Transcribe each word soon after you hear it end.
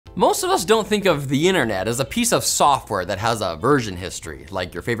Most of us don't think of the internet as a piece of software that has a version history,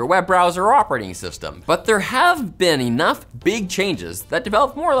 like your favorite web browser or operating system. But there have been enough big changes that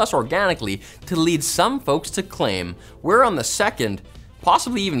developed more or less organically to lead some folks to claim we're on the second,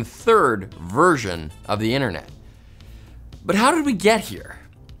 possibly even third version of the internet. But how did we get here?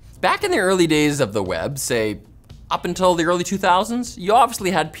 Back in the early days of the web, say up until the early 2000s, you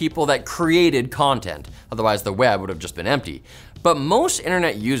obviously had people that created content, otherwise the web would have just been empty. But most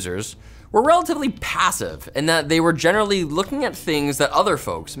internet users were relatively passive in that they were generally looking at things that other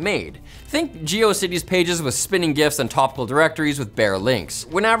folks made. Think GeoCities pages with spinning GIFs and topical directories with bare links.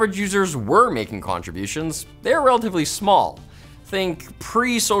 When average users were making contributions, they were relatively small. Think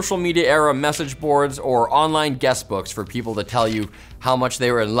pre-social media era message boards or online guest books for people to tell you how much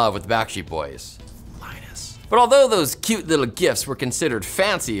they were in love with Backstreet Boys. Linus. But although those cute little GIFs were considered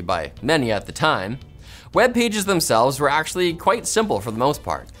fancy by many at the time, web pages themselves were actually quite simple for the most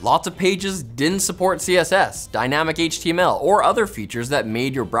part. Lots of pages didn't support CSS, dynamic HTML, or other features that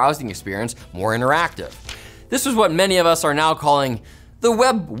made your browsing experience more interactive. This was what many of us are now calling the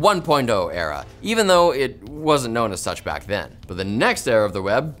Web 1.0 era, even though it wasn't known as such back then. But the next era of the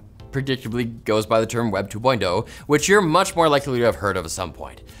web predictably goes by the term Web 2.0, which you're much more likely to have heard of at some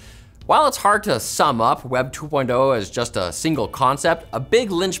point. While it's hard to sum up Web 2.0 as just a single concept, a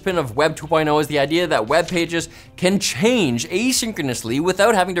big linchpin of Web 2.0 is the idea that web pages can change asynchronously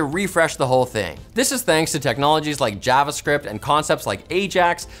without having to refresh the whole thing. This is thanks to technologies like JavaScript and concepts like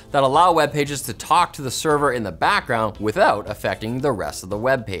Ajax that allow web pages to talk to the server in the background without affecting the rest of the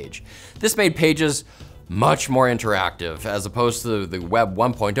web page. This made pages much more interactive as opposed to the Web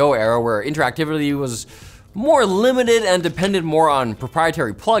 1.0 era where interactivity was more limited and depended more on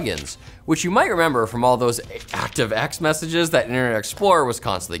proprietary plugins, which you might remember from all those ActiveX messages that Internet Explorer was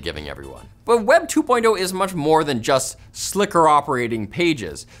constantly giving everyone. But Web 2.0 is much more than just slicker operating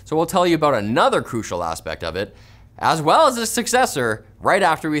pages, so we'll tell you about another crucial aspect of it, as well as its successor, right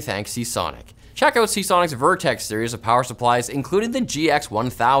after we thank Seasonic. Check out Seasonic's Vertex series of power supplies, including the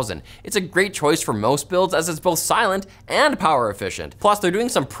GX1000. It's a great choice for most builds as it's both silent and power efficient. Plus, they're doing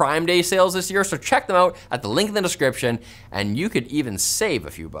some Prime Day sales this year, so check them out at the link in the description, and you could even save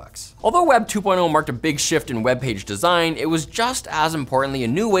a few bucks. Although Web 2.0 marked a big shift in web page design, it was just as importantly a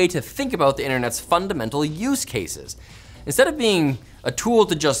new way to think about the internet's fundamental use cases. Instead of being a tool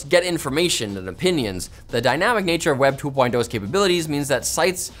to just get information and opinions, the dynamic nature of Web 2.0's capabilities means that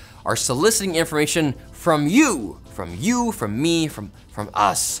sites are soliciting information from you, from me, from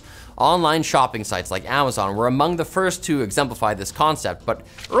us. Online shopping sites like Amazon were among the first to exemplify this concept, but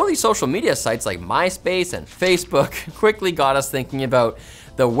early social media sites like MySpace and Facebook quickly got us thinking about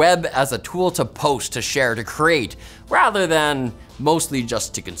the web as a tool to post, to share, to create, rather than mostly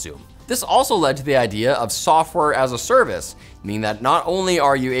just to consume. This also led to the idea of software as a service, meaning that not only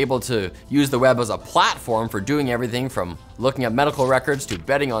are you able to use the web as a platform for doing everything from looking at medical records to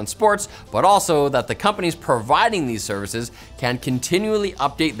betting on sports, but also that the companies providing these services can continually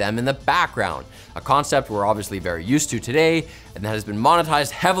update them in the background, a concept we're obviously very used to today and that has been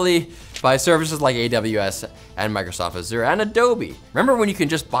monetized heavily by services like AWS and Microsoft Azure and Adobe. Remember when you can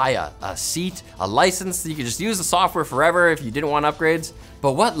just buy a seat, a license, you could just use the software forever if you didn't want upgrades?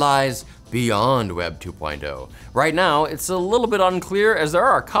 But what lies beyond Web 2.0? Right now, it's a little bit unclear as there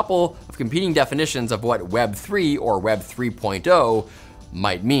are a couple of competing definitions of what Web 3 or Web 3.0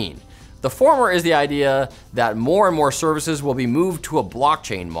 might mean. The former is the idea that more and more services will be moved to a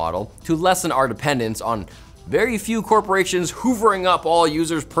blockchain model to lessen our dependence on very few corporations hoovering up all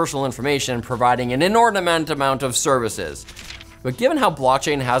users' personal information and providing an inordinate amount of services. But given how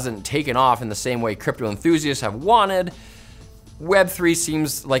blockchain hasn't taken off in the same way crypto enthusiasts have wanted, Web 3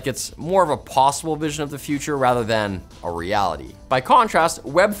 seems like it's more of a possible vision of the future rather than a reality. By contrast,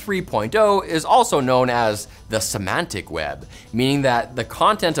 Web 3.0 is also known as the semantic web, meaning that the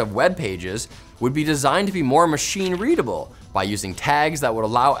content of web pages would be designed to be more machine readable by using tags that would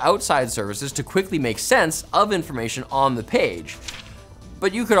allow outside services to quickly make sense of information on the page.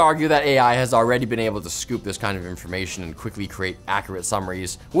 But you could argue that AI has already been able to scoop this kind of information and quickly create accurate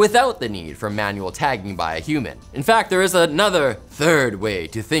summaries without the need for manual tagging by a human. In fact, there is another third way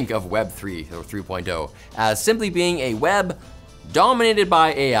to think of Web 3 or 3.0 as simply being a web dominated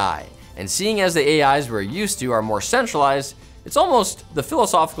by AI. And seeing as the AIs we're used to are more centralized, it's almost the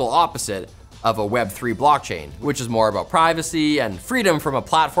philosophical opposite of a Web 3 blockchain, which is more about privacy and freedom from a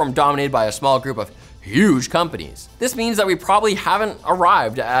platform dominated by a small group of huge companies. This means that we probably haven't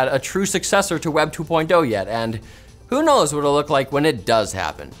arrived at a true successor to Web 2.0 yet, and who knows what it'll look like when it does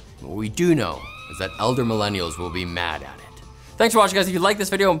happen. What we do know is that elder millennials will be mad at it. Thanks for watching, guys. If you like this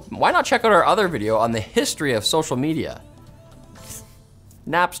video, why not check out our other video on the history of social media?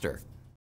 Napster.